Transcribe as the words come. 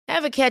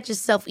Ever catch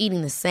yourself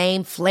eating the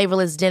same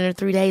flavorless dinner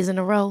 3 days in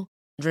a row?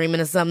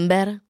 Dreaming of something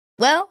better?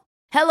 Well,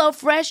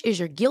 HelloFresh is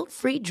your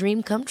guilt-free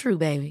dream come true,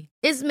 baby.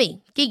 It's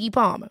me, Keke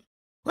Palmer.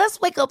 Let's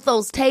wake up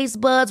those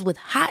taste buds with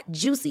hot,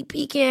 juicy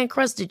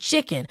pecan-crusted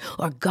chicken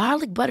or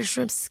garlic butter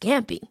shrimp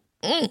scampi.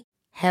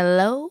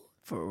 Hello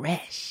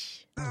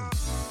Fresh.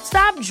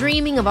 Stop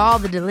dreaming of all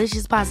the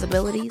delicious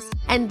possibilities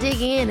and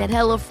dig in at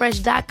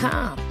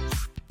HelloFresh.com.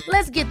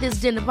 Let's get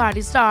this dinner party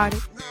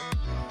started.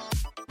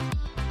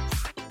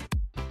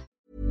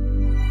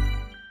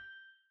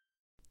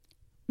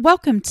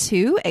 Welcome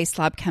to A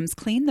Slob Comes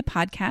Clean, the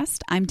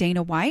podcast. I'm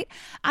Dana White.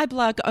 I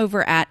blog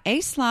over at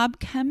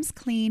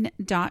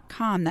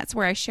aslobcomesclean.com. That's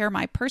where I share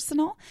my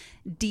personal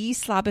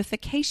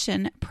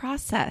deslobification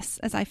process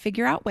as I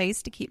figure out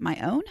ways to keep my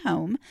own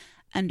home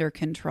under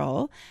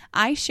control.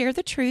 I share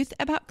the truth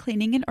about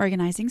cleaning and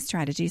organizing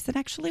strategies that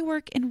actually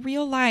work in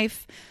real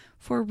life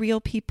for real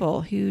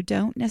people who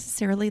don't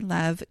necessarily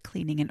love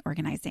cleaning and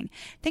organizing.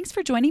 Thanks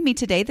for joining me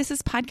today. This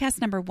is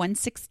podcast number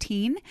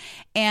 116,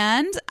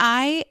 and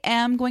I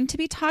am going to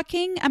be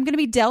delving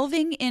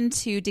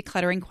into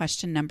decluttering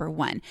question number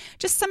 1.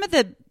 Just some of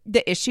the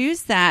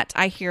issues that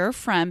I hear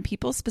from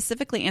people,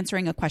 specifically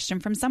answering a question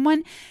from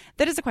someone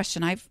that is a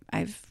question I've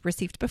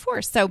received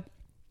before. So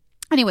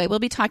anyway, we'll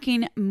be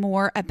talking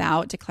more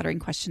about decluttering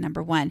question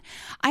number 1.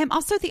 I am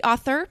also the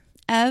author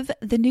of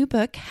the new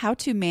book, How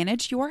to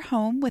Manage Your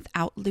Home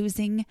Without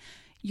Losing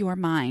Your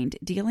Mind,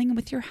 Dealing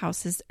with Your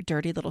House's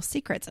Dirty Little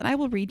Secrets. And I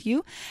will read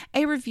you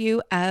a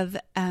review of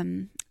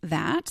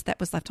that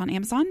was left on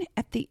Amazon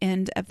at the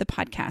end of the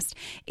podcast.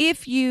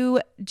 If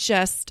you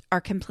just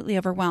are completely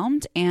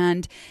overwhelmed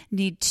and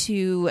need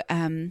to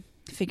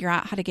figure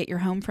out how to get your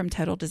home from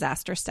total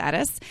disaster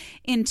status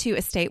into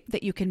a state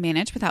that you can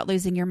manage without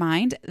losing your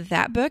mind,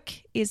 that book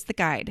is the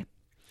guide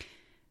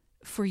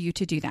for you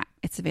to do that.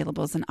 It's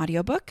available as an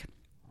audiobook,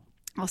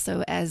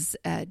 also as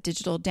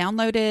digital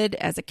downloaded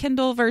as a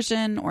Kindle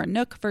version or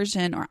Nook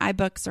version or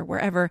iBooks or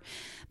wherever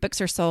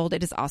books are sold.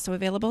 It is also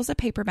available as a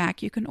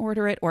paperback. You can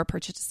order it or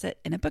purchase it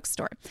in a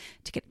bookstore.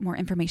 To get more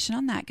information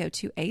on that, go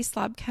to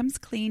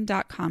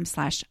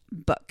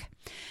aslobcomesclean.com/book.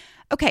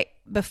 Okay,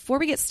 before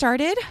we get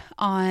started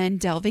on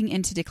delving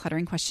into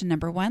decluttering question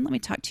number 1, let me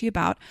talk to you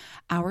about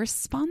our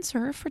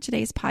sponsor for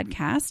today's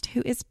podcast,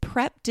 who is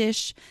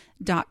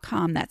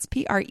prepdish.com. That's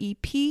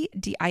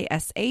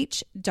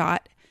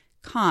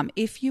prepdish.com.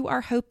 If you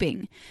are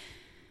hoping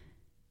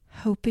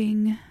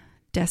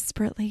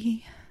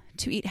desperately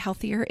to eat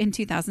healthier in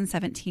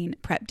 2017,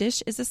 Prep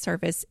Dish is a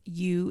service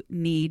you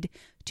need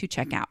to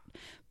check out.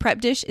 Prep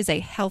Dish is a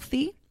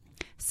healthy,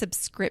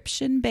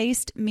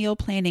 subscription-based meal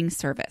planning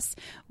service.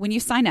 When you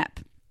sign up,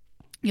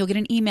 you'll get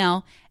an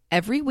email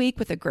every week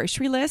with a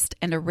grocery list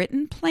and a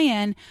written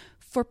plan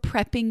for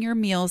prepping your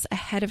meals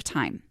ahead of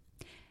time.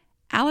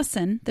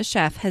 Allison, the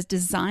chef, has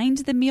designed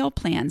the meal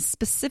plan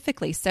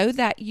specifically so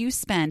that you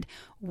spend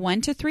 1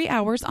 to 3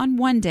 hours on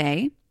one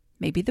day,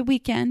 maybe the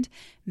weekend,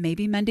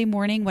 maybe Monday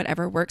morning,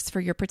 whatever works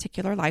for your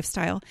particular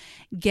lifestyle,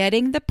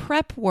 getting the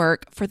prep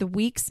work for the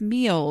week's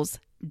meals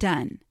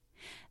done.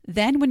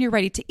 Then when you're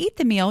ready to eat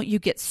the meal, you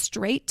get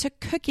straight to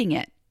cooking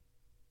it.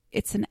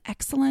 It's an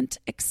excellent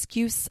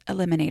excuse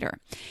eliminator.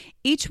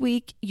 Each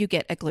week, you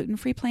get a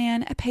gluten-free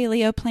plan, a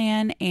paleo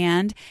plan,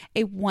 and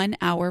a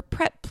 1-hour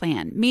prep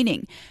plan,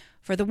 meaning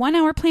for the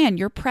 1-hour plan,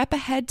 your prep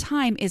ahead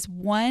time is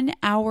 1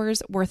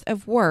 hour's worth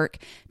of work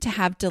to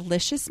have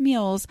delicious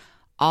meals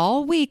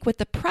all week with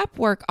the prep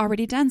work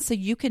already done so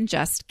you can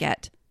just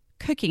get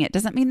cooking. It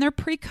doesn't mean they're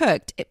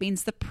pre-cooked. It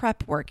means the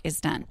prep work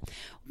is done.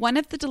 One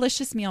of the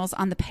delicious meals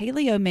on the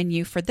paleo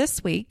menu for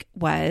this week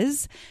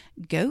was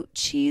goat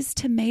cheese,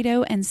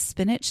 tomato, and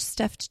spinach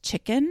stuffed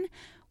chicken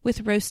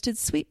with roasted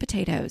sweet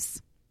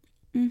potatoes.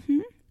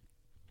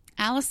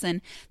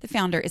 Allison, the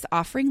founder, is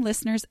offering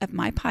listeners of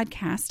my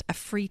podcast a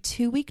free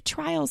 2-week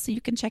trial so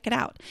you can check it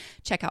out.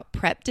 Check out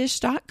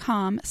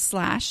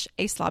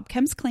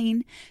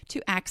prepdish.com/aslobcomesclean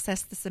to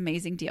access this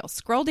amazing deal.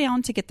 Scroll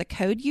down to get the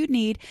code you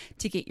need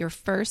to get your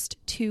first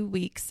 2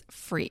 weeks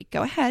free.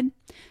 Go ahead,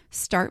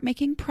 start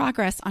making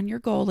progress on your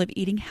goal of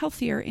eating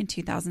healthier in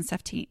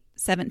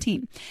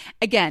 2017.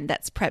 Again,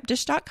 that's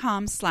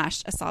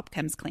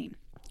prepdish.com/aslobcomesclean.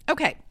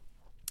 Okay.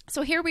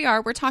 So here we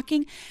are. We're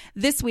talking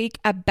this week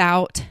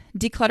about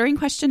decluttering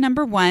question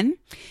number 1,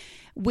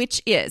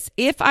 which is,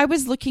 if I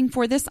was looking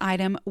for this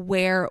item,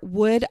 where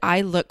would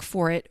I look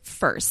for it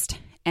first?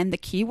 And the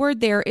key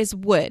word there is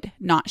would,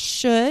 not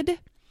should,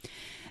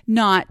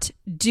 not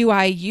do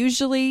I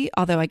usually,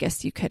 although I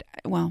guess you could,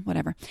 well,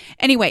 whatever.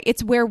 Anyway,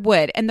 it's where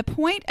would. And the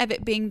point of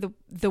it being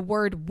the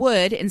word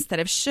would instead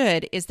of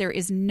should is there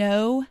is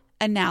no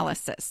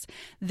analysis.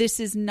 This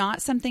is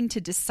not something to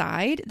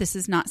decide. This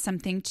is not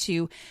something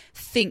to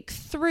think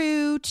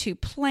through, to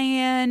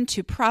plan,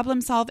 to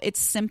problem solve. It's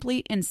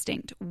simply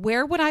instinct.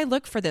 Where would I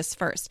look for this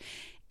first?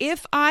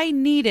 If I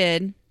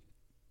needed,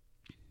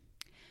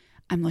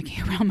 I'm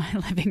looking around my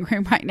living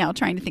room right now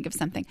trying to think of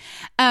something.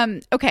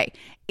 Okay.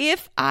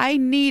 If I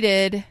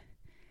needed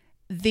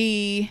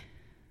the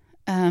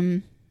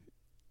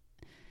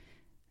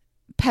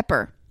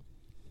pepper,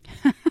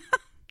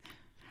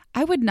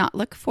 I would not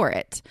look for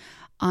it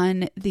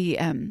on the,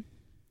 in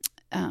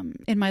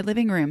my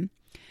living room,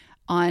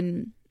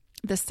 on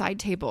the side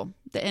table,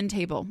 the end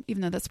table,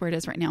 even though that's where it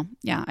is right now.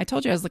 Yeah, I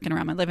told you I was looking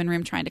around my living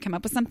room trying to come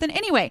up with something.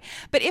 Anyway,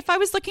 but if I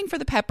was looking for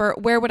the pepper,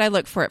 where would I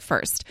look for it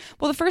first?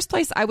 Well, the first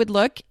place I would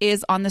look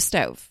is on the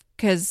stove,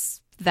 because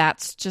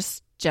that's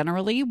just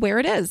generally where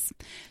it is.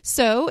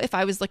 So if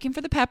I was looking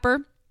for the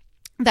pepper,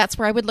 that's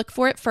where I would look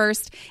for it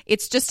first.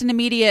 It's just an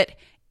immediate,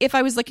 if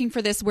I was looking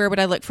for this, where would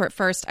I look for it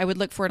first? I would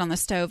look for it on the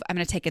stove. I'm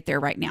going to take it there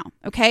right now.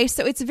 Okay.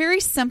 So it's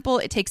very simple.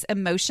 It takes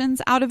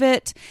emotions out of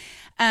it.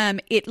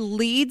 It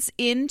leads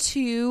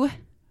into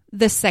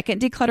the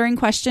second decluttering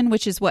question,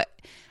 which is what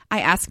I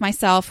ask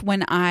myself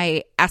when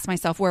I ask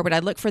myself, where would I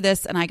look for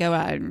this? And I go,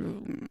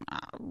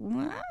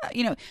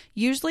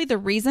 usually the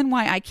reason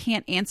why I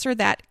can't answer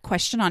that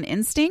question on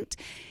instinct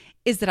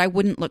is that I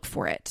wouldn't look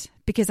for it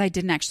because I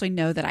didn't actually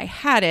know that I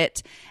had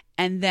it.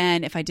 And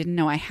then if I didn't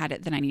know I had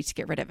it, then I need to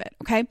get rid of it.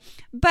 Okay.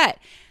 But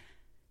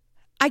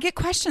I get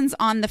questions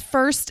on the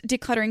first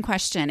decluttering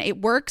question.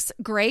 It works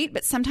great,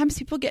 but sometimes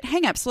people get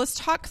hangups. So let's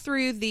talk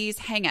through these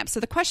hangups. So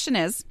the question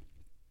is,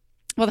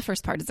 well, the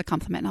first part is a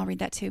compliment, and I'll read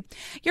that too.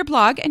 Your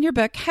blog and your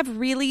book have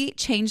really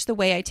changed the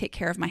way I take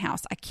care of my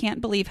house. I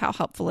can't believe how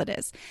helpful it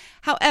is.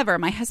 However,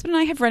 my husband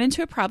and I have run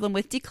into a problem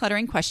with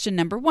decluttering question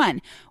number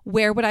 1.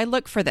 Where would I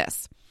look for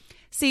this?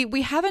 See,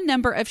 we have a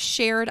number of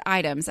shared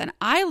items, and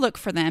I look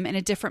for them in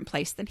a different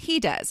place than he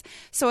does.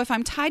 So if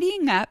I'm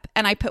tidying up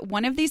and I put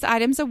one of these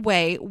items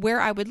away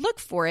where I would look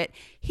for it,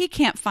 he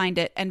can't find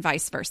it, and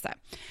vice versa.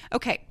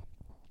 Okay,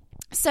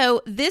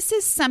 so this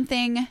is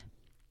something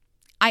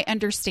I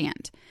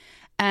understand.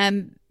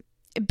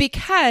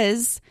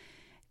 Because,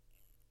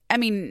 I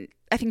think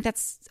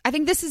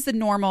this is the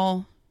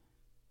normal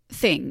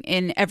thing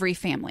in every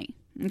family.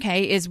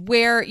 Okay, is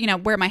where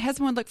my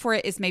husband would look for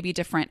it is maybe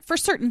different for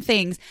certain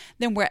things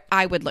than where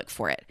I would look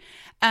for it.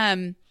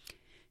 And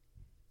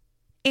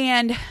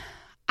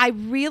I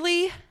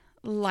really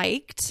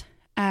liked,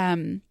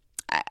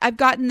 I've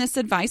gotten this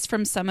advice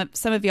from some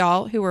of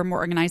y'all who are more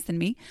organized than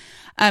me,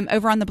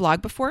 over on the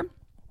blog before.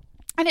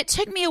 And it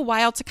took me a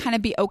while to kind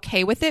of be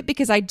okay with it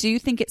because I do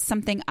think it's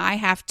something I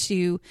have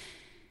to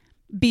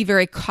be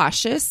very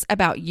cautious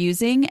about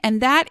using.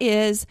 And that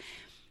is,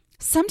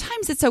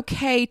 sometimes it's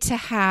okay to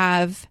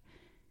have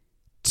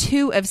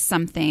 2 of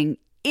something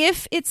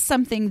if it's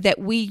something that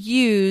we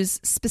use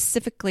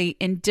specifically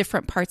in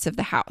different parts of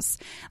the house.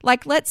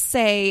 Like, let's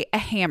say a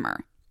hammer.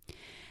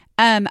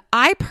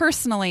 I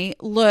personally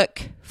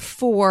look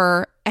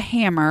for a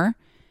hammer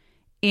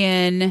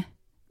in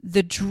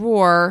the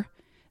drawer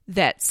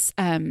that's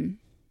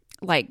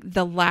like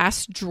the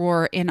last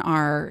drawer in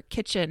our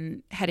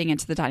kitchen heading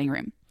into the dining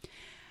room.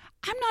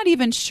 I'm not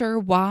even sure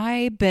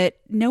why, but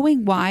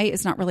knowing why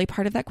is not really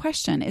part of that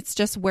question. It's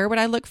just, where would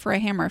I look for a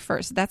hammer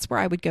first? That's where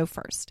I would go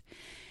first.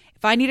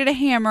 If I needed a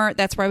hammer,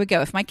 that's where I would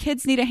go. If my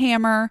kids need a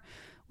hammer,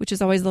 which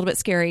is always a little bit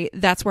scary,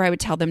 that's where I would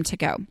tell them to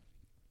go.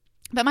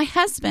 But my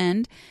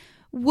husband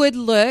would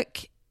look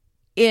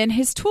in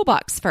his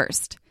toolbox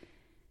first.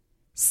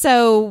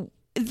 So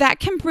that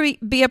can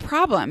be a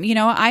problem.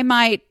 I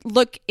might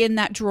look in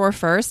that drawer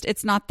first.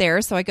 It's not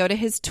there. So I go to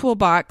his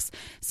toolbox.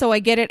 So I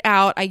get it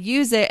out, I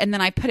use it, and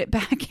then I put it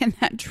back in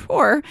that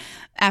drawer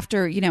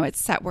after, it's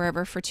sat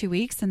wherever for 2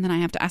 weeks. And then I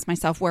have to ask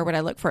myself, where would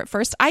I look for it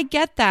first? I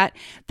get that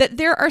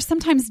there are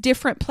sometimes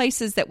different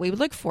places that we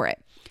look for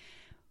it.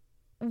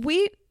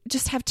 We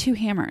just have 2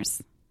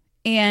 hammers,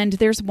 and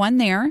there's one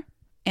there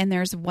and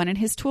there's one in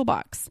his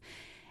toolbox.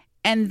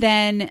 And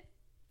then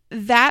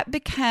that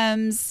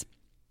becomes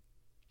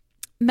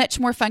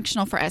much more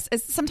functional for us.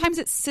 Sometimes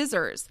it's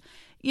scissors.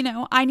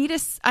 I need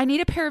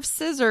a pair of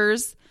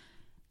scissors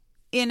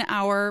in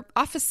our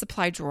office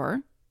supply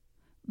drawer,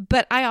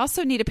 but I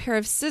also need a pair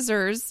of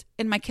scissors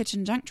in my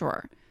kitchen junk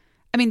drawer.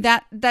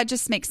 That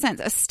just makes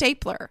sense. A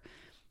stapler.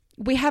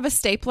 We have a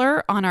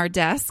stapler on our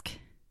desk,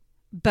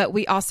 but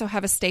we also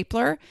have a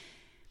stapler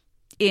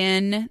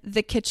in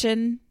the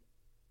kitchen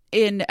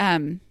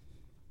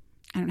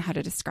I don't know how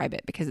to describe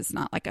it because it's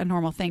not like a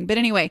normal thing. But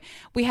anyway,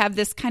 we have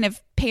this kind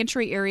of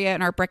pantry area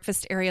in our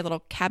breakfast area,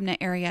 little cabinet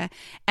area,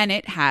 and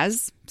it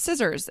has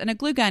scissors and a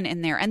glue gun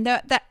in there. And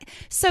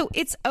so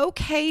it's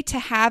okay to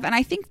have, and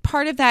I think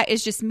part of that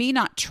is just me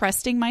not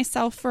trusting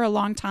myself for a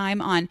long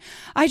time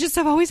I just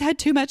have always had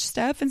too much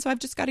stuff. And so I've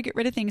just got to get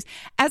rid of things.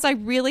 As I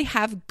really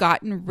have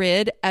gotten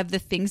rid of the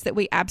things that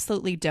we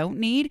absolutely don't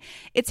need,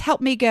 it's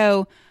helped me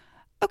go,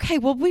 okay,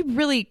 well, we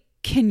really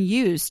can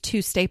use 2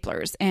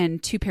 staplers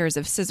and 2 pairs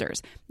of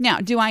scissors. Now,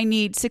 do I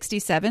need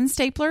 67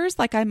 staplers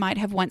like I might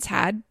have once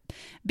had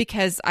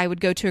because I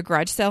would go to a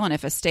garage sale and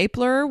if a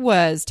stapler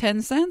was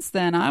 10 cents,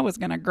 then I was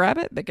going to grab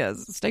it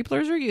because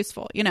staplers are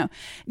useful,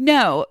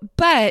 No,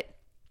 but,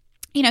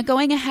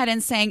 going ahead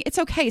and saying it's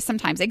okay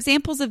sometimes.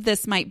 Examples of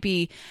this might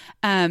be,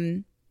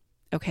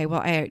 okay,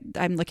 well,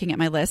 I'm looking at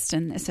my list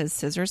and it says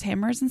scissors,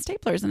 hammers, and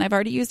staplers, and I've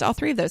already used all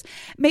 3 of those.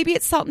 Maybe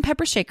it's salt and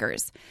pepper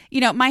shakers.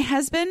 My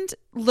husband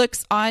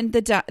looks on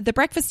the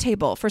breakfast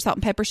table for salt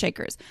and pepper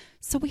shakers.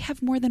 So we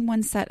have more than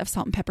one set of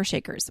salt and pepper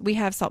shakers. We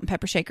have salt and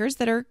pepper shakers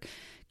that are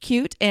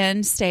cute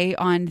and stay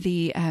on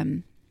the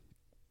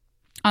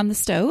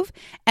stove.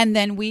 And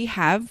then we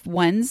have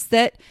ones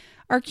that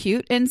are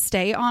cute and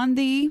stay on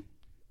the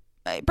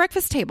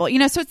breakfast table.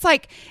 So it's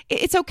like,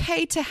 it's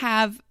okay to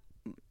have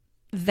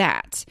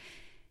that.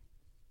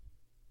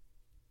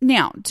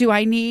 Now, do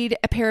I need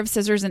a pair of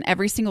scissors in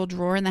every single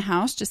drawer in the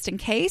house just in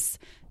case?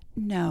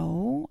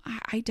 No,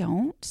 I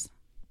don't.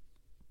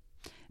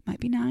 Might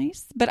be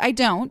nice, but I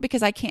don't,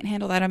 because I can't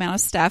handle that amount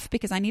of stuff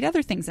because I need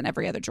other things in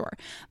every other drawer.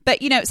 But,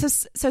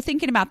 so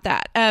thinking about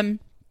that,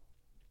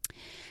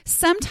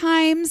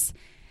 sometimes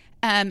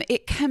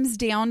it comes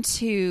down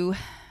to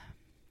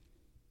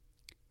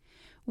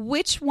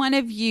which one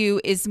of you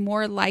is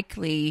more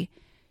likely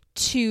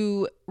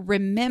to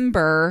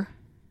remember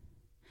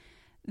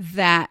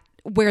that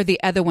where the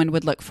other one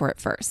would look for it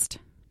first.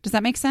 Does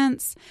that make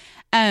sense?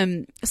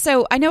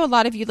 So I know a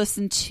lot of you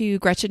listen to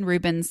Gretchen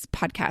Rubin's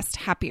podcast,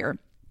 Happier.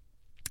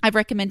 I've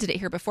recommended it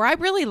here before. I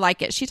really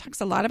like it. She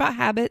talks a lot about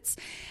habits,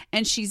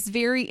 and she's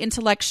very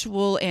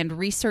intellectual and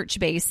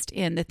research-based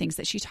in the things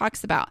that she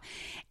talks about.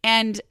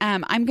 And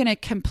I'm going to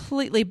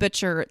completely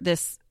butcher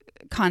this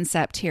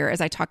concept here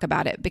as I talk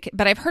about it,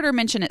 but I've heard her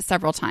mention it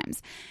several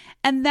times.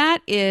 And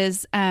that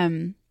is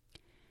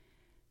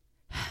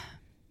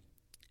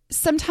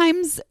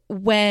sometimes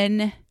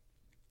when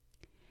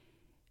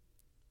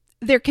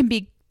there can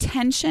be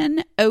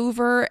tension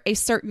over a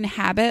certain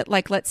habit,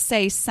 like let's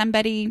say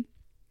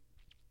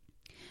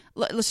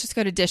let's just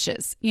go to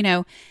dishes.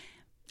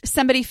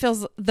 Somebody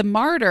feels the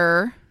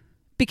martyr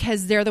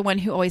because they're the one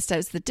who always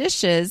does the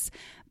dishes,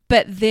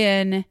 but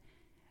then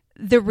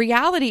the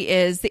reality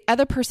is the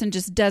other person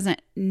just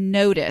doesn't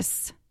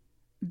notice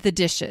the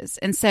dishes.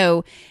 And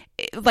so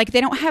like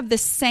they don't have the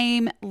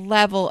same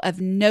level of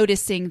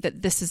noticing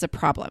that this is a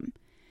problem.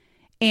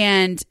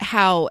 And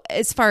how,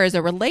 as far as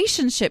a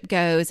relationship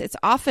goes, it's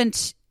often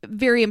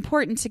very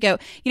important to go,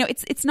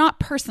 it's not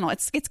personal.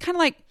 It's kind of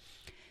like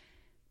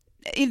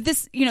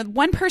this,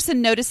 one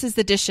person notices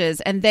the dishes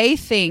and they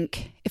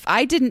think if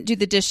I didn't do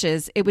the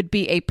dishes, it would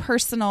be a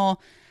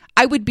personal,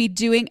 I would be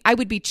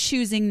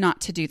choosing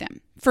not to do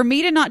them. For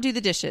me to not do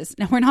the dishes.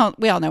 Now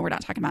we all know we're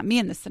not talking about me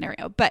in this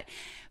scenario, but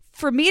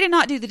for me to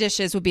not do the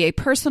dishes would be a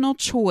personal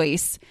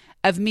choice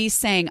of me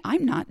saying,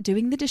 I'm not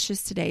doing the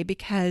dishes today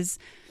because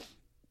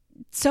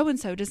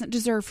so-and-so doesn't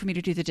deserve for me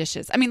to do the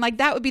dishes. I mean, like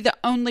that would be the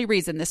only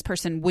reason this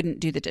person wouldn't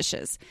do the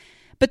dishes.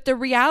 But the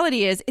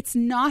reality is it's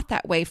not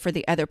that way for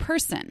the other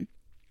person.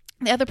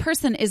 The other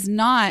person it's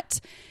not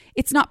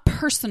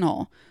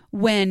personal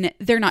when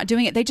they're not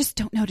doing it. They just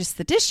don't notice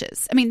the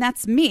dishes. I mean,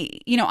 that's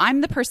me.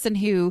 I'm the person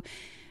who,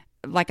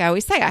 like I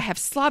always say, I have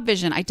slob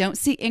vision. I don't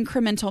see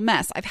incremental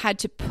mess. I've had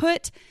to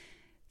put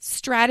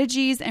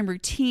strategies and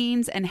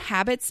routines and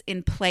habits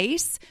in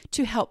place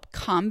to help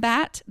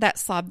combat that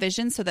slob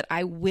vision so that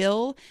I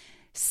will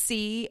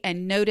see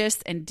and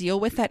notice and deal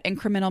with that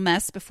incremental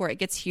mess before it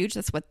gets huge.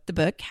 That's what the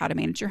book, How to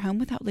Manage Your Home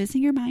Without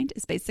Losing Your Mind,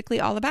 is basically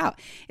all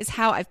about, is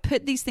how I've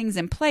put these things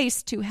in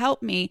place to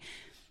help me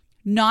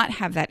not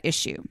have that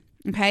issue.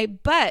 Okay.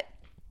 But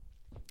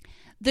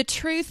the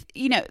truth,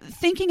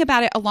 thinking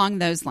about it along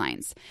those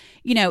lines,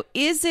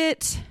 is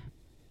it,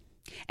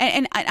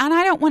 and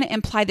I don't want to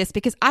imply this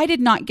because I did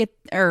not get,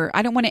 or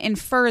I don't want to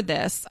infer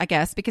this, I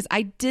guess, because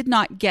I did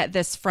not get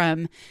this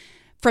from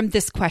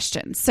this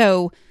question.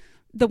 So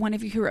the one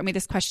of you who wrote me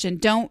this question,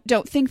 don't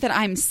think that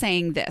I'm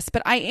saying this,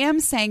 but I am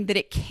saying that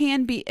it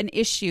can be an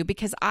issue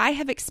because I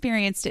have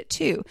experienced it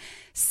too.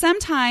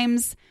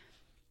 Sometimes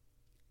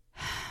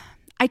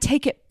I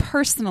take it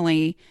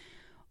personally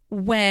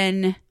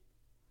when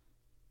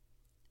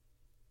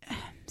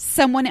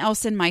someone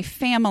else in my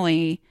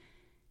family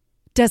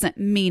doesn't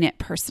mean it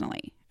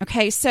personally.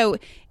 Okay. So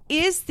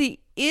is the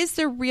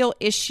real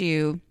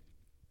issue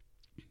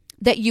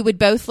that you would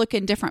both look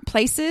in different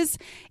places?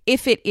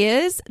 If it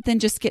is, then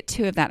just get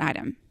 2 of that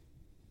item.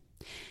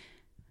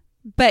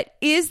 But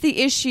is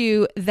the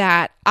issue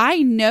that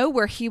I know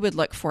where he would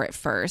look for it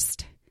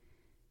first,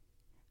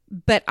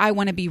 but I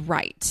want to be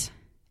right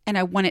and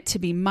I want it to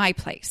be my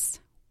place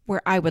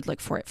where I would look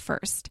for it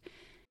first?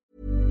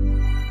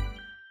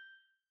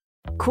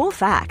 Cool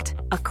fact,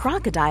 a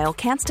crocodile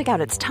can't stick out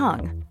its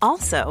tongue.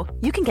 Also,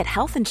 you can get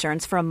health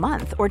insurance for a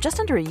month or just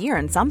under a year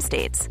in some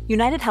states.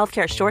 United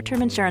Healthcare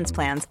short-term insurance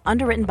plans,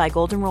 underwritten by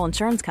Golden Rule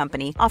Insurance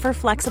Company, offer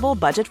flexible,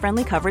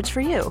 budget-friendly coverage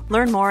for you.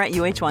 Learn more at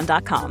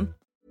uh1.com.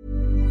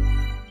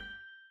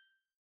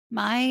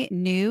 My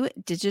new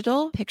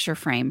digital picture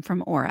frame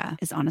from Aura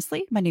is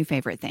honestly my new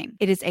favorite thing.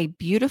 It is a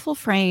beautiful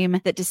frame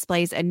that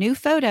displays a new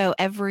photo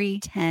every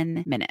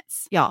 10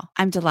 minutes. Y'all,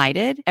 I'm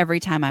delighted every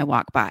time I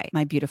walk by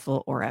my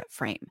beautiful Aura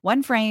frame.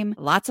 One frame,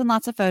 lots and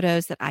lots of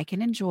photos that I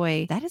can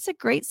enjoy. That is a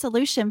great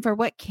solution for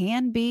what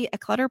can be a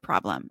clutter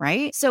problem,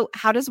 right? So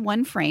how does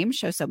one frame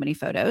show so many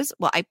photos?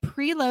 Well, I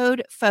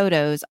preload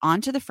photos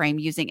onto the frame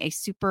using a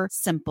super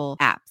simple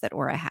app that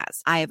Aura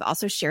has. I have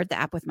also shared the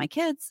app with my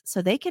kids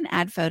so they can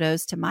add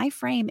photos to my my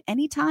frame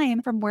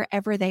anytime from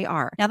wherever they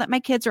are. Now that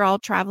my kids are all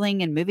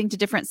traveling and moving to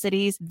different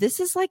cities, this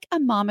is like a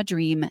mama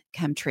dream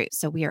come true.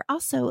 So we are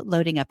also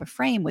loading up a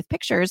frame with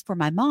pictures for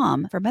my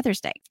mom for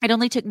Mother's Day. It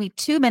only took me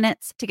 2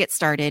 minutes to get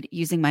started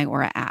using my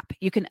Aura app.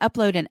 You can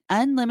upload an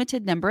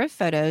unlimited number of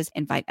photos,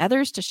 invite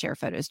others to share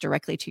photos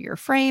directly to your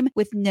frame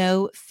with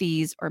no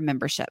fees or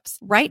memberships.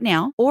 Right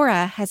now,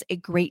 Aura has a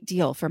great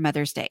deal for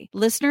Mother's Day.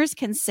 Listeners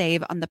can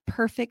save on the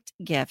perfect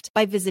gift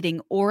by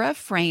visiting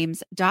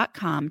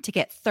auraframes.com to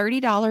get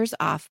 $30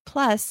 off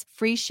plus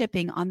free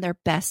shipping on their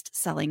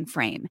best-selling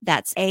frame.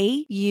 That's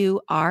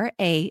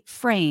AURA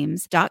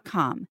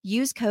frames.com.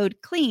 Use code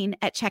CLEAN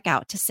at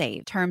checkout to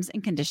save. Terms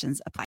and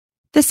conditions apply.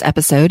 This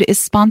episode is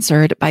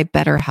sponsored by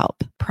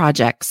BetterHelp.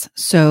 Projects.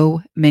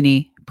 So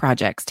many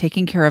projects.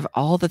 Taking care of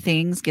all the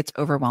things gets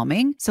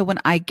overwhelming. So when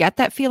I get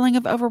that feeling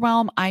of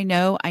overwhelm, I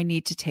know I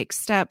need to take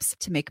steps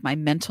to make my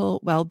mental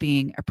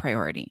well-being a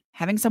priority.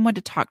 Having someone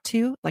to talk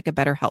to, like a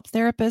BetterHelp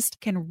therapist,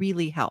 can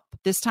really help.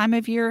 This time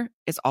of year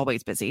is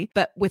always busy,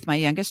 but with my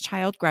youngest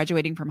child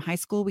graduating from high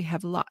school, we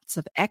have lots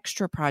of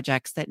extra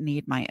projects that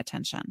need my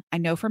attention. I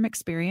know from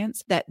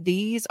experience that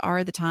these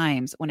are the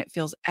times when it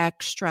feels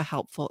extra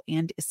helpful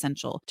and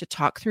essential to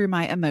talk through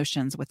my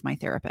emotions with my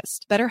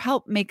therapist.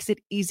 BetterHelp makes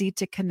it easy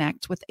to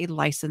connect with a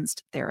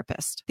licensed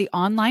therapist. The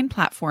online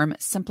platform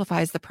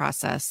simplifies the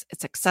process.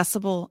 It's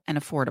accessible and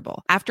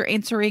affordable. After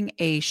answering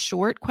a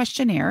short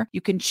questionnaire,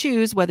 you can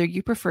choose whether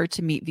you prefer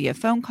to meet via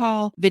phone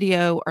call,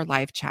 video, or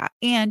live chat.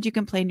 And you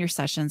can plan your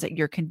sessions at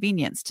your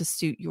convenience to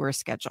suit your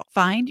schedule.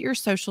 Find your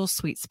social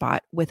sweet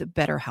spot with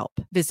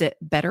BetterHelp. Visit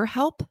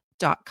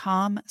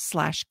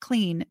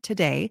BetterHelp.com/clean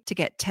today to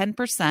get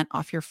 10%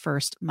 off your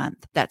first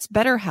month. That's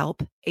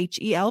BetterHelp,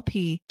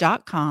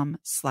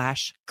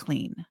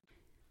 HELP.com/clean.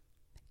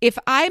 If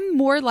I'm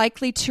more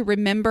likely to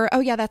remember,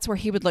 oh yeah, that's where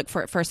he would look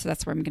for it first, so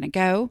that's where I'm going to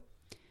go,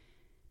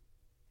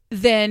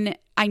 then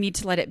I need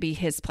to let it be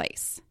his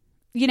place.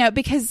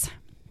 Because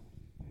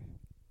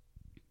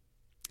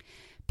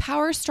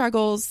power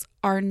struggles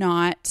are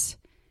not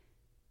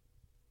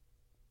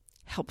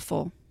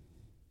helpful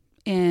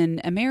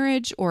in a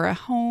marriage or a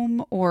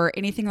home or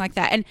anything like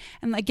that.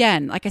 And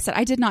again, like I said,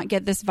 I did not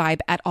get this vibe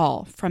at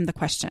all from the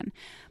question.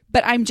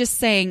 But I'm just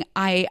saying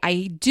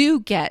I do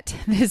get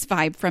this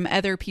vibe from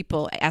other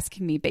people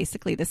asking me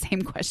basically the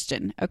same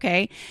question,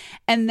 okay?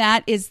 And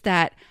that is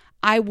that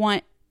I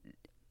want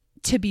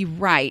to be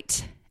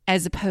right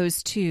as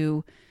opposed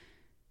to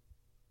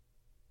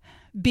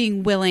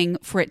being willing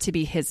for it to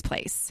be his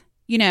place.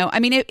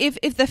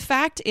 If the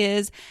fact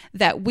is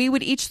that we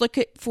would each look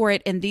for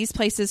it in these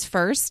places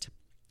first,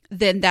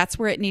 then that's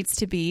where it needs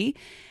to be.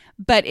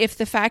 But if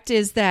the fact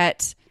is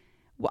that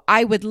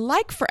I would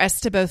like for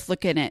us to both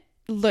look in it,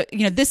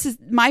 this is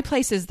my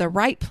place is the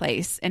right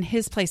place and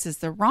his place is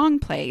the wrong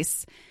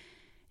place.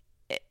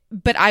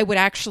 But I would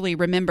actually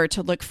remember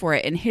to look for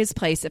it in his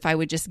place if I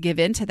would just give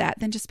in to that,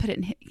 then just put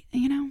it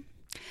in,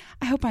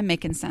 I hope I'm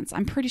making sense.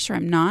 I'm pretty sure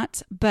I'm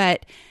not,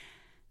 but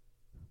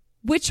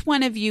which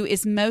one of you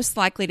is most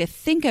likely to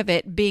think of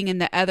it being in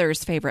the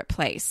other's favorite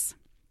place?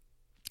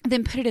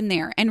 Then put it in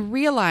there and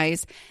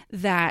realize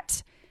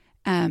that,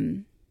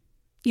 don't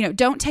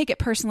take it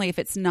personally if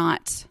it's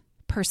not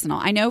personal.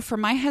 I know for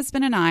my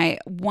husband and I,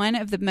 one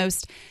of the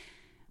most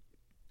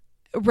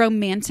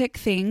romantic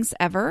things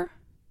ever,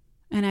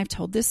 and I've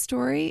told this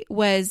story,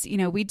 was,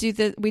 we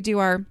do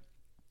our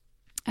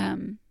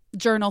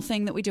journal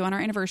thing that we do on our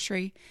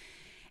anniversary,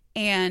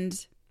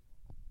 and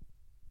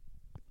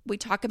we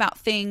talk about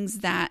things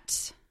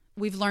that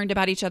we've learned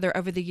about each other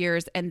over the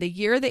years. And the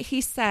year that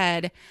he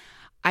said,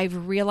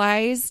 I've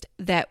realized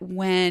that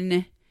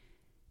when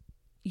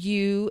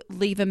you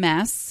leave a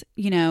mess,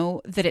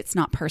 that it's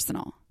not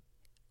personal.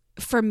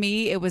 For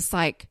me, it was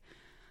like,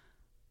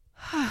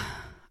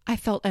 I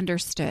felt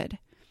understood.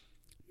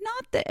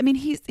 Not that,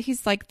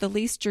 he's like the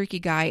least jerky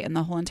guy in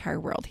the whole entire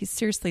world. He's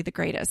seriously the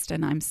greatest.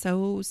 And I'm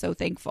so, so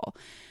thankful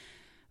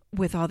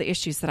with all the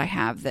issues that I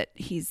have that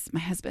he's my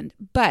husband.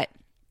 But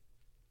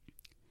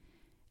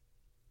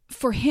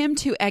for him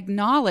to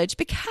acknowledge,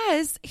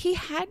 because he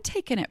had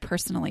taken it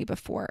personally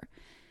before,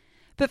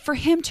 but for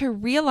him to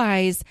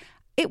realize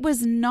it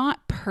was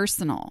not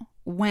personal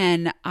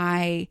when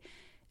I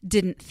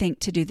didn't think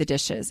to do the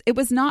dishes. It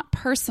was not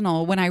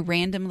personal when I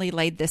randomly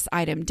laid this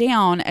item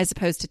down as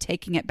opposed to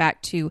taking it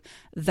back to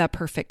the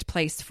perfect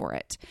place for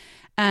it.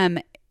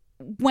 When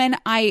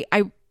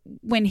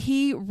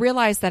he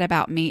realized that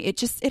about me,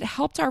 it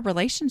helped our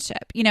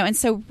relationship, and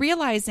so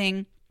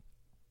realizing,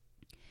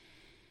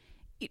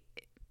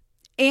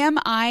 am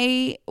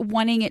I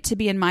wanting it to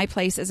be in my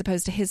place as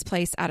opposed to his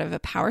place out of a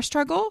power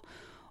struggle?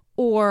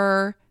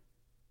 Or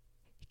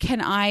can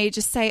I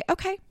just say,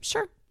 okay,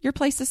 sure, your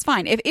place is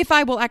fine. If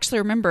I will actually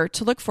remember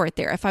to look for it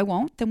there. If I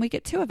won't, then we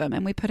get two of them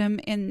and we put them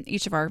in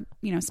each of our,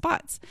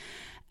 spots.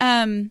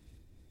 Okay.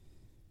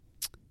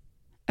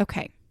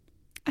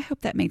 I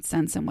hope that made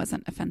sense and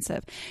wasn't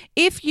offensive.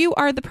 If you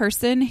are the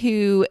person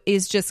who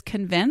is just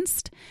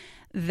convinced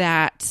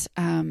that,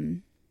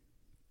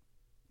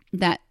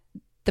 that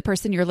the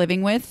person you're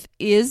living with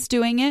is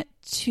doing it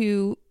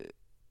to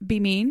be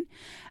mean.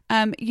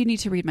 You need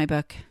to read my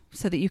book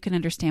so that you can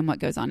understand what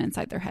goes on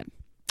inside their head.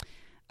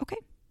 Okay.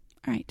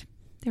 All right.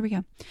 There we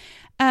go.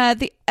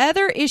 The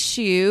other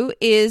issue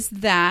is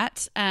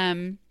that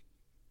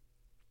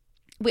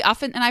we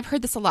often, and I've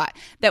heard this a lot,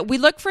 that we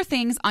look for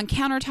things on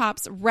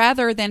countertops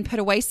rather than put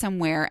away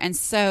somewhere. And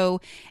so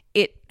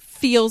it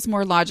feels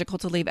more logical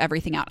to leave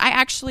everything out. I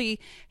actually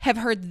have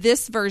heard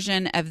this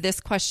version of this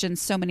question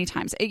so many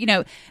times. You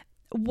know,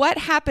 what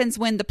happens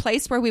when the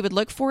place where we would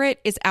look for it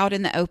is out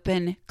in the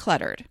open,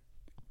 cluttered?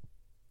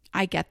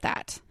 I get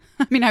that.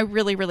 I mean, I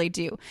really, really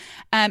do.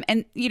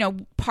 And, you know,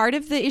 part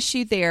of the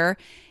issue there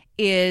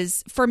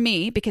is for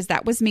me, because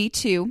that was me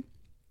too.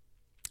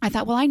 I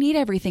thought, well, I need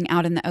everything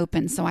out in the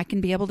open so I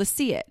can be able to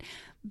see it.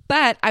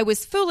 But I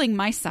was fooling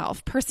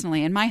myself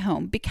personally in my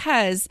home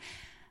because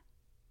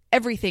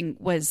everything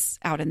was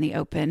out in the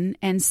open.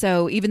 And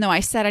so even though I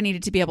said I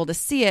needed to be able to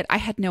see it, I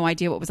had no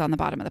idea what was on the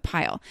bottom of the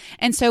pile.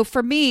 And so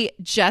for me,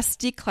 just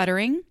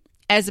decluttering,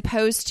 as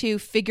opposed to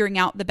figuring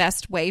out the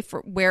best way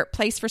for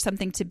place for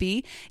something to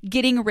be,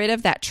 getting rid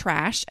of that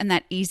trash and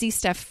that easy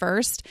stuff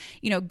first,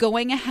 you know,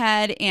 going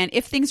ahead and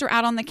if things are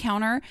out on the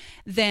counter,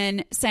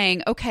 then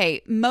saying,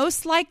 okay,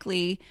 most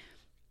likely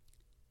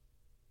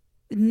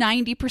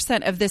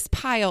 90% of this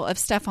pile of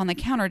stuff on the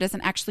counter doesn't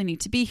actually need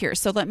to be here.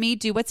 So let me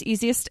do what's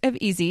easiest of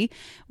easy,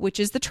 which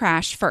is the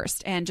trash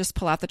first, and just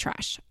pull out the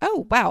trash.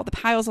 Oh, wow, the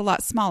pile's a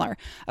lot smaller.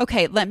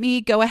 Okay, let me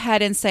go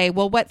ahead and say,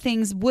 well, what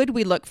things would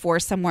we look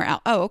for somewhere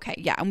else? Oh, okay,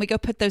 yeah, and we go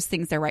put those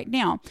things there right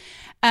now.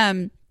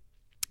 And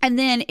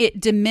then it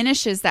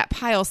diminishes that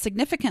pile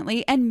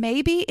significantly, and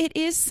maybe it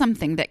is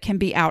something that can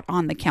be out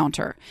on the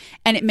counter,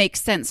 and it makes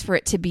sense for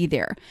it to be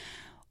there.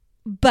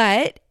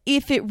 But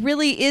if it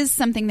really is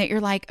something that you're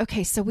like,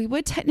 okay, so we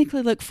would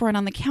technically look for it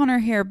on the counter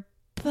here,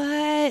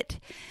 but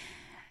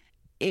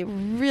it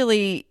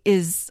really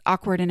is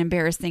awkward and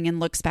embarrassing and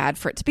looks bad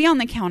for it to be on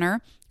the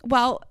counter,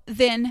 well,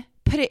 then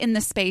put it in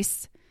the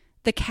space,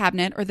 the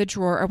cabinet or the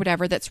drawer or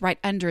whatever that's right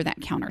under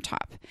that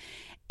countertop.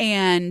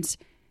 And,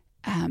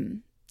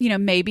 you know,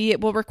 maybe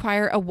it will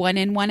require a 1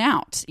 in, 1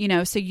 out, you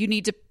know, so you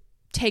need to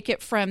take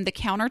it from the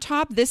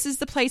countertop. This is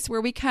the place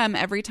where we come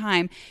every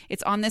time.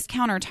 It's on this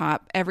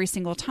countertop every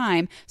single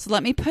time. So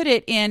let me put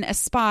it in a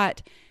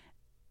spot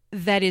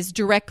that is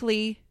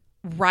directly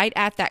right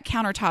at that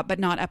countertop, but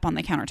not up on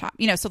the countertop.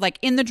 You know, so like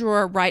in the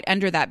drawer right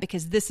under that,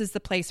 because this is the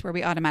place where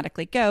we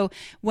automatically go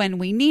when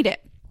we need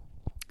it.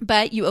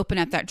 But you open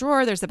up that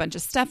drawer, there's a bunch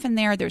of stuff in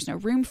there, there's no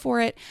room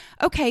for it.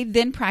 Okay,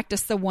 then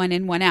practice the 1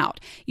 in, 1 out.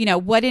 You know,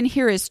 what in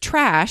here is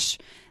trash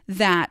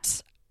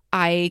that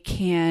I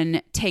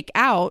can take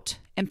out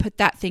and put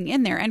that thing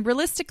in there. And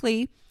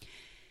realistically,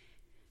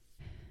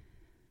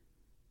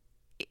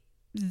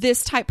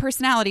 this type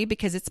personality,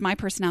 because it's my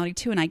personality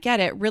too, and I get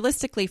it,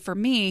 realistically for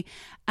me,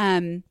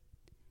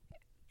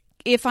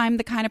 if I'm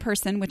the kind of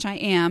person, which I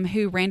am,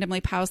 who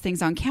randomly piles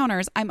things on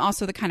counters, I'm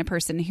also the kind of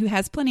person who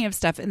has plenty of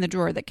stuff in the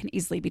drawer that can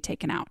easily be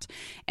taken out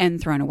and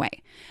thrown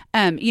away.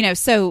 You know,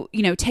 so,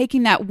 you know,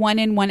 taking that 1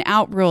 in, 1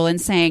 out rule and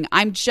saying,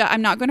 I'm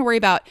not going to worry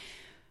about,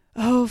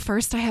 oh,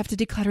 first I have to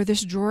declutter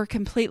this drawer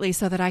completely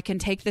so that I can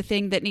take the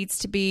thing that needs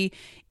to be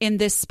in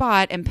this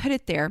spot and put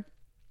it there.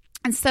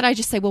 Instead, I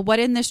just say, well, what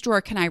in this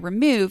drawer can I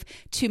remove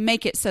to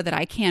make it so that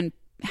I can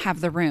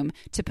have the room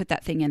to put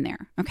that thing in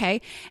there?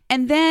 Okay.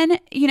 And then,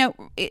 you know,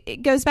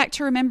 it goes back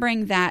to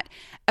remembering that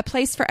a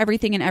place for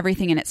everything and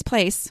everything in its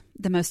place,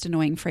 the most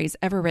annoying phrase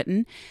ever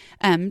written,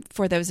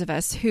 for those of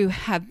us who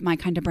have my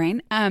kind of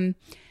brain,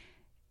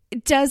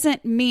 it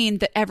doesn't mean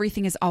that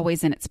everything is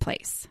always in its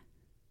place.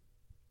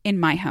 In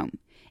my home,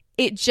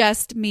 it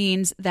just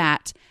means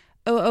that,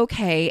 oh,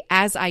 okay,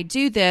 as I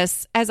do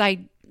this, as I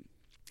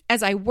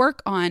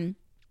work on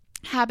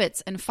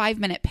habits and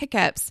 5-minute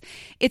pickups,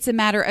 it's a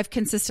matter of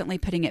consistently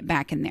putting it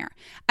back in there.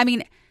 I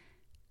mean,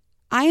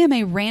 I am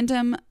a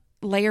random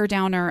layer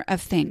downer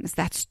of things.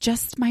 That's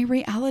just my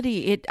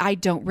reality. I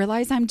don't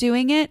realize I'm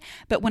doing it,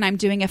 but when I'm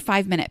doing a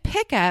 5-minute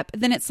pickup,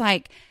 then it's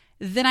like,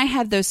 then I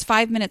have those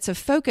 5 minutes of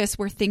focus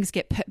where things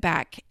get put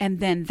back, and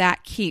then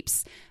that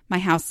keeps my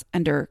house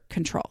under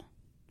control.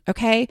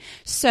 Okay?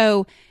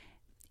 So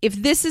if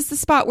this is the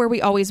spot where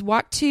we always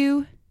walk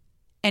to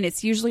and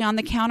it's usually on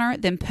the counter,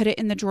 then put it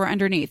in the drawer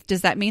underneath.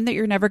 Does that mean that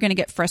you're never going to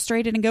get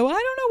frustrated and go, I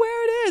don't know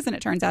where it is? And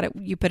it turns out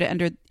you put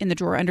it in the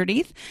drawer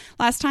underneath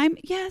last time?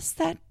 Yes,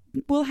 that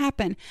will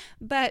happen.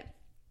 But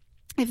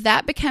if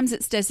that becomes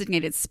its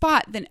designated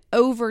spot, then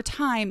over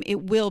time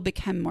it will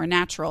become more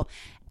natural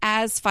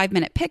as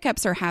 5-minute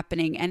pickups are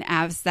happening and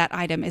as that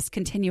item is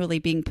continually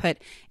being put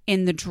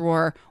in the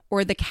drawer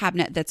or the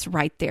cabinet that's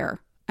right there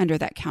under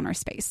that counter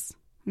space.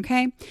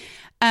 Okay.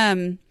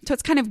 So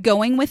it's kind of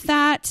going with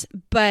that,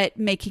 but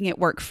making it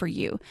work for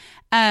you.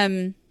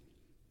 Let's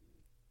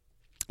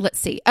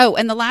see. Oh,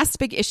 and the last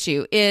big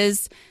issue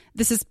is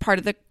this is part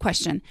of the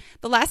question.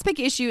 The last big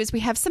issue is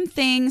we have some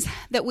things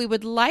that we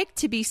would like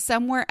to be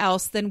somewhere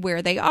else than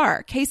where they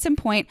are. Case in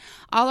point,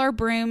 all our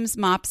brooms,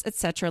 mops,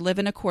 etc. live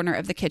in a corner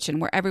of the kitchen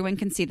where everyone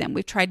can see them.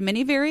 We've tried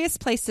many various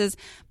places,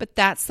 but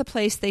that's the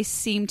place they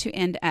seem to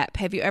end up.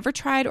 Have you ever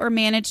tried or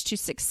managed to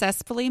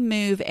successfully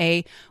move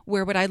a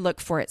where would I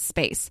look for it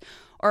space?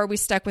 Or are we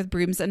stuck with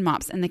brooms and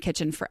mops in the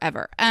kitchen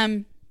forever?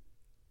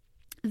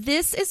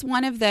 This is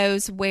one of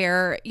those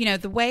where,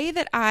 the way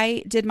that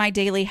I did my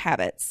daily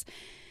habits,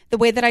 the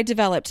way that I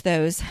developed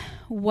those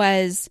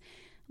was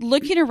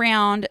looking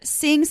around,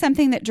 seeing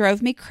something that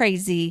drove me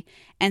crazy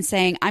and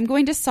saying, I'm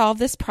going to solve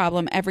this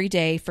problem every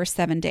day for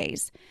 7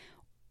 days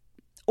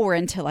or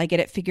until I get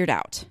it figured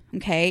out.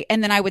 Okay.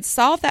 And then I would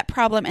solve that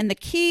problem. And the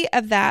key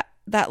of that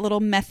little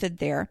method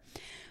there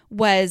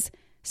was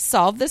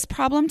solve this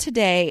problem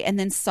today and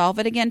then solve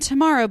it again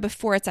tomorrow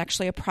before it's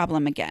actually a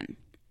problem again.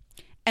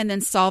 And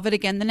then solve it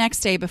again the next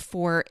day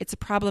before it's a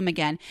problem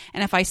again.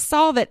 And if I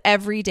solve it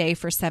every day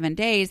for 7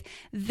 days,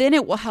 then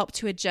it will help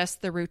to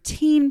adjust the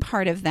routine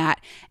part of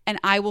that. And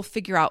I will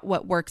figure out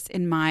what works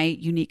in my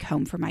unique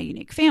home for my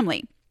unique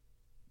family.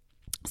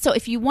 So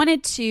if you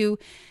wanted to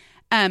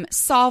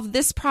solve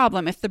this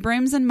problem, if the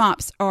brooms and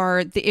mops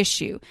are the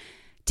issue,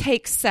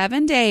 take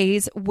 7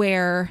 days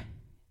where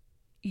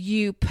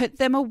you put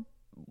them,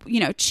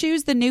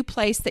 choose the new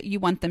place that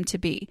you want them to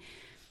be.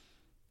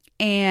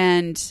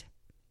 And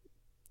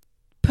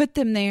put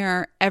them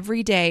there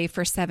every day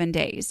for 7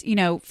 days.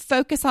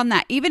 Focus on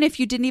that. Even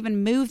if you didn't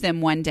even move them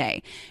one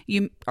day,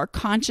 you are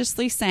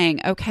consciously saying,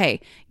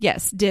 okay,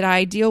 yes, did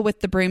I deal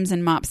with the brooms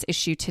and mops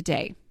issue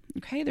today?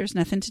 Okay, there's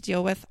nothing to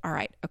deal with. All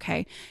right,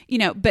 okay.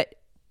 But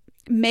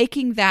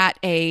making that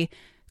a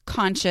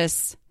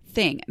conscious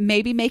thing,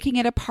 maybe making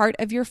it a part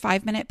of your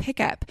 5-minute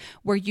pickup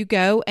where you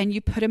go and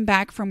you put them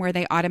back from where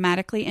they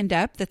automatically end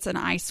up. That's an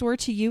eyesore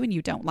to you and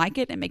you don't like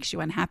it. It makes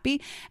you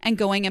unhappy, and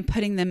going and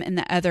putting them in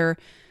the other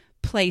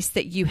place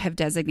that you have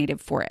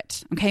designated for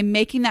it. Okay.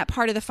 Making that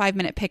part of the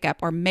 5-minute pickup,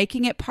 or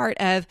making it part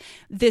of,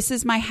 this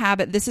is my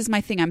habit. This is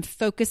my thing I'm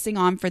focusing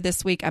on for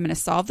this week. I'm going to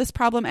solve this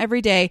problem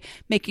every day,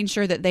 making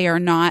sure that they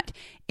are not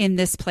in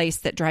this place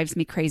that drives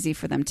me crazy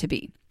for them to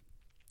be.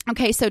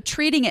 Okay. So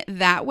treating it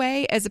that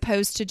way as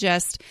opposed to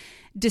just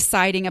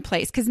deciding a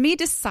place, because me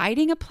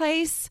deciding a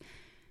place,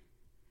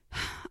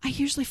 I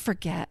usually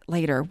forget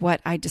later what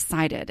I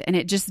decided, and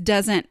it just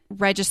doesn't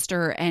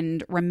register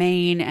and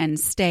remain and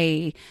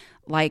stay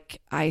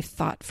like I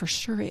thought for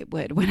sure it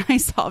would when I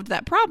solved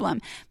that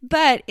problem.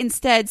 But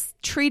instead,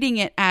 treating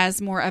it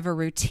as more of a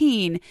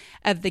routine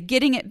of the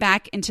getting it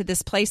back into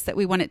this place that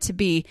we want it to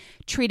be,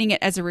 treating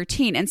it as a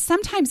routine. And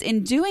sometimes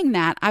in doing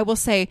that, I will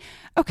say,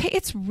 okay,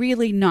 it's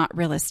really not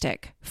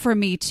realistic for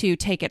me to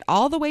take it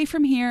all the way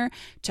from here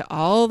to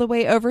all the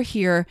way over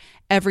here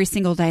every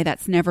single day.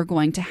 That's never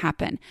going to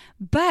happen.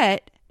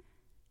 But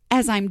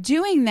as I'm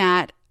doing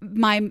that,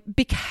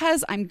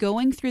 because I'm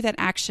going through that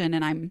action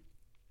and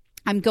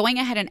I'm going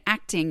ahead and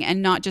acting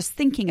and not just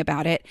thinking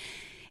about it,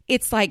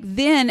 it's like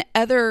then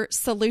other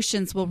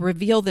solutions will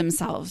reveal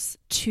themselves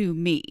to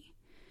me.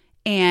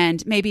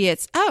 And maybe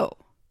it's,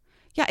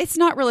 it's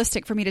not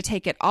realistic for me to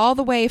take it all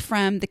the way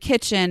from the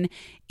kitchen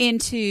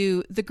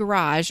into the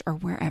garage or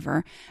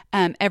wherever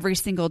every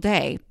single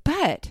day.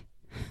 But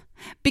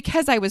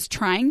because I was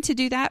trying to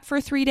do that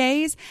for 3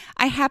 days,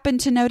 I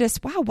happened to notice,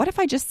 wow, what if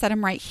I just set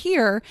them right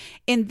here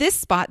in this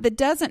spot that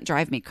doesn't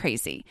drive me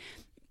crazy?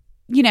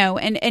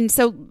 And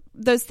so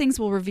those things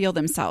will reveal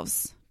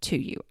themselves to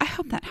you. I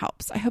hope that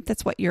helps. I hope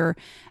that's what your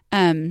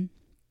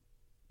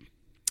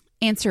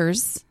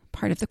answers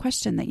part of the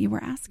question that you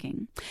were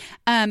asking.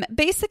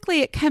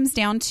 Basically, it comes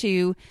down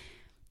to,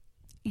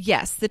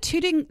 yes, the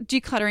 2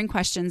 decluttering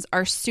questions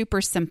are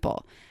super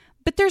simple,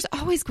 but there's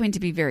always going to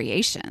be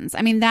variations.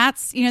 I mean,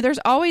 there's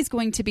always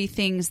going to be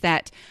things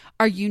that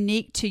are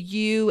unique to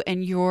you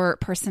and your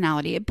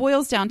personality. It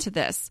boils down to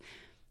this.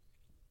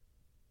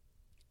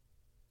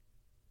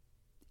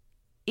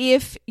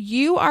 If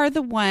you are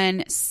the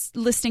one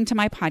listening to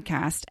my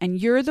podcast and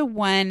you're the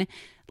one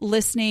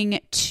listening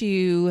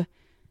to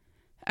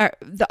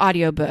the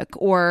audiobook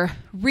or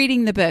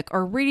reading the book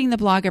or reading the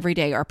blog every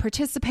day or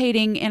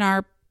participating in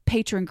our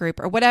Patreon group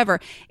or whatever,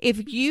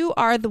 if you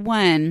are the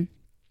one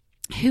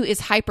who is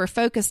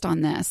hyper-focused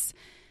on this,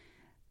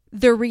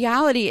 the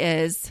reality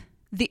is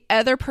the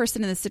other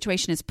person in the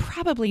situation is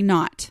probably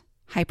not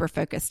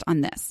hyper-focused on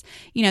this.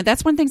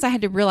 That's one of the things I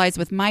had to realize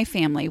with my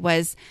family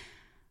was,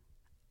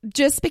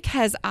 just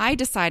because I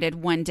decided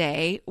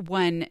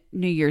one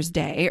New Year's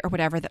Day or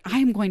whatever, that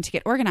I'm going to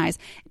get organized,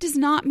 it does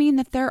not mean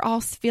that they're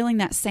all feeling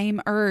that same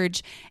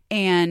urge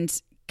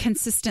and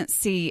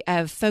consistency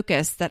of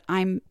focus that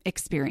I'm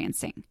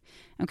experiencing.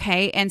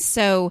 Okay. And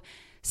so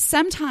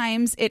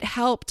sometimes it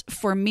helped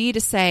for me to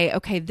say,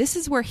 okay, this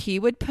is where he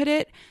would put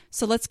it.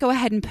 So let's go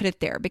ahead and put it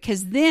there,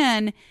 because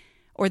then,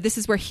 or this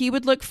is where he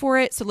would look for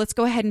it. So let's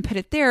go ahead and put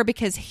it there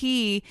because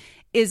he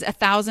is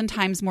 1,000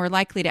 times more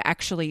likely to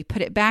actually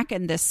put it back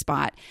in this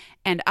spot.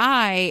 And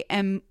I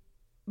am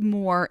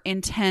more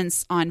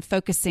intense on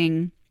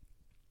focusing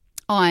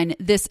on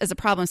this as a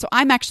problem. So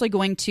I'm actually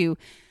going to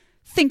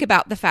think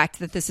about the fact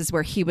that this is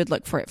where he would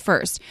look for it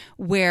first,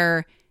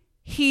 where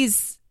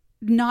he's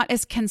not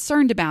as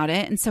concerned about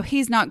it. And so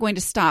he's not going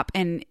to stop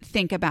and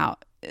think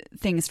about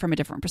things from a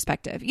different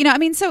perspective. You know, I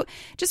mean, so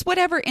just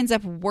whatever ends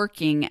up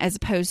working as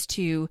opposed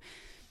to,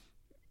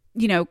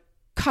 you know,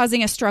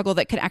 causing a struggle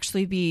that could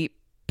actually be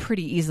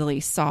pretty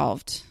easily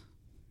solved.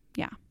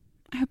 Yeah,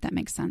 I hope that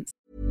makes sense.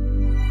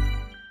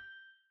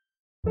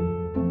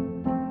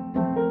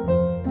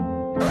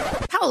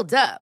 Hold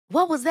up.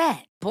 What was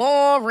that?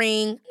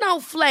 Boring. No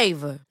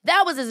flavor.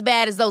 That was as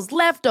bad as those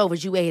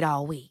leftovers you ate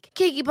all week.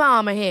 Keke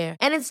Palmer here,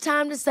 and it's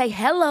time to say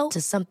hello to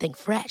something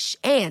fresh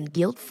and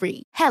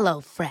guilt-free. Hello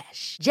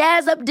Fresh.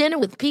 Jazz up dinner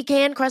with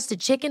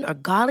pecan-crusted chicken or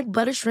garlic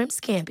butter shrimp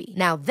scampi.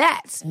 Now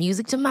that's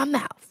music to my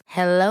mouth.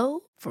 Hello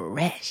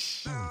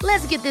Fresh.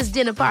 Let's get this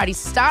dinner party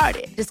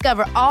started.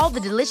 Discover all the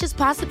delicious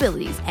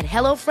possibilities at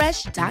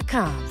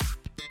HelloFresh.com.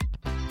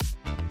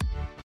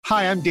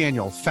 Hi, I'm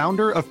Daniel,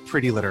 founder of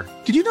Pretty Litter.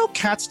 Did you know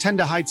cats tend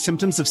to hide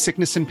symptoms of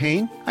sickness and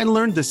pain? I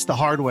learned this the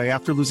hard way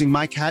after losing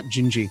my cat,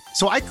 Gingy.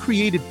 So I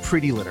created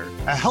Pretty Litter,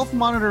 a health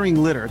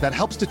monitoring litter that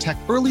helps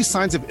detect early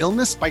signs of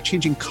illness by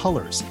changing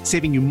colors,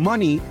 saving you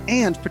money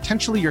and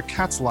potentially your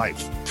cat's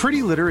life.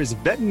 Pretty Litter is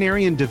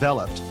veterinarian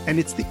developed, and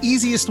it's the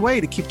easiest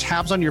way to keep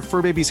tabs on your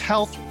fur baby's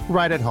health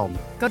right at home.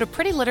 Go to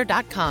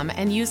prettylitter.com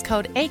and use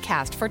code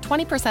ACAST for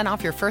 20%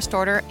 off your first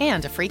order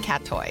and a free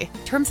cat toy.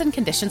 Terms and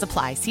conditions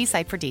apply. See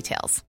site for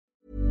details.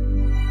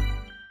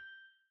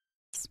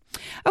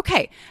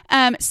 Okay,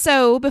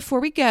 so before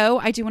we go,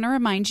 I do want to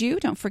remind you,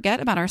 don't forget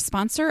about our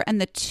sponsor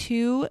and the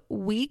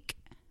 2-week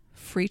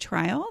free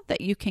trial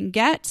that you can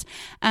get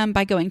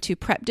by going to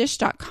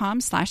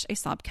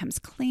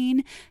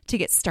prepdish.com/aslobcomesclean to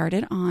get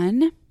started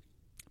on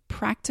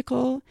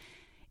practical,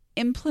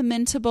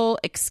 implementable,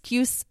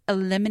 excuse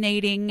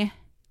eliminating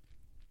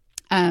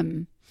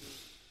meal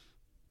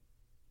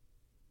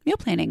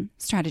planning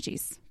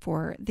strategies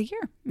for the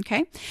year.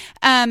 Okay.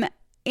 And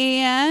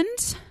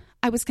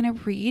I was going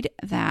to read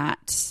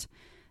that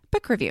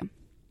book review.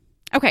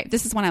 Okay,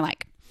 this is one I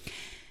like.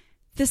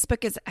 This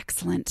book is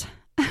excellent.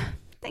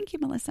 Thank you,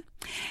 Melissa.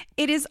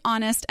 It is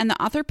honest, and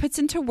the author puts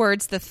into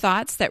words the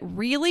thoughts that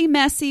really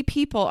messy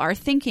people are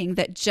thinking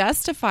that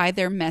justify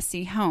their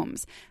messy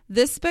homes.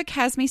 This book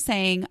has me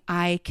saying,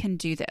 I can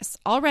do this.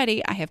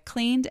 Already, I have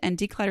cleaned and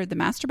decluttered the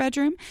master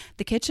bedroom,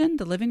 the kitchen,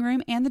 the living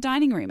room, and the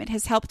dining room. It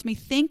has helped me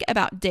think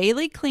about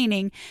daily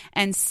cleaning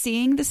and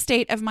seeing the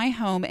state of my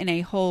home in a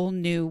whole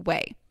new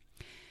way.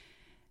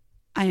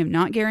 I am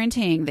not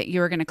guaranteeing that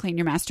you're going to clean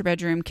your master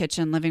bedroom,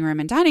 kitchen, living room,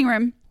 and dining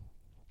room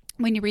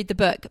when you read the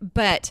book,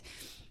 but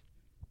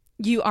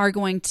you are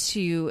going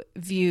to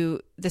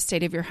view the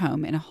state of your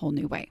home in a whole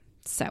new way.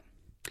 So,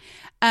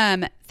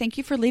 thank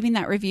you for leaving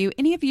that review.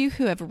 Any of you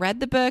who have read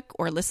the book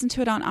or listened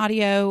to it on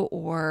audio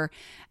or,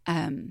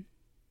 read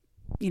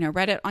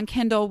it on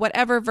Kindle,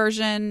 whatever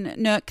version,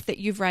 Nook that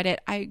you've read it,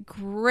 I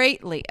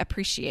greatly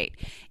appreciate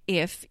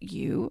if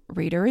you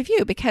read a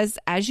review because,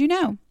 as you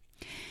know,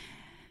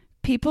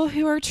 people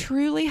who are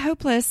truly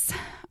hopeless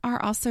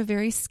are also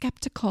very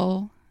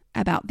skeptical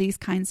about these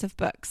kinds of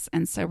books.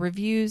 And so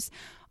reviews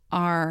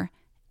are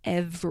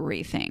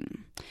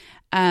everything.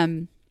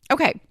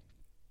 Okay.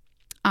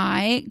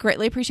 I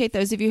greatly appreciate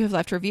those of you who've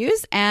left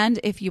reviews. And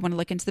if you want to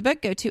look into the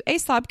book, go to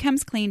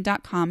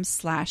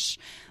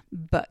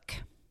aslobcomesclean.com/book.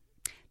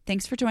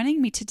 Thanks for joining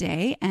me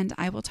today. And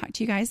I will talk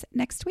to you guys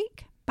next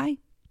week. Bye.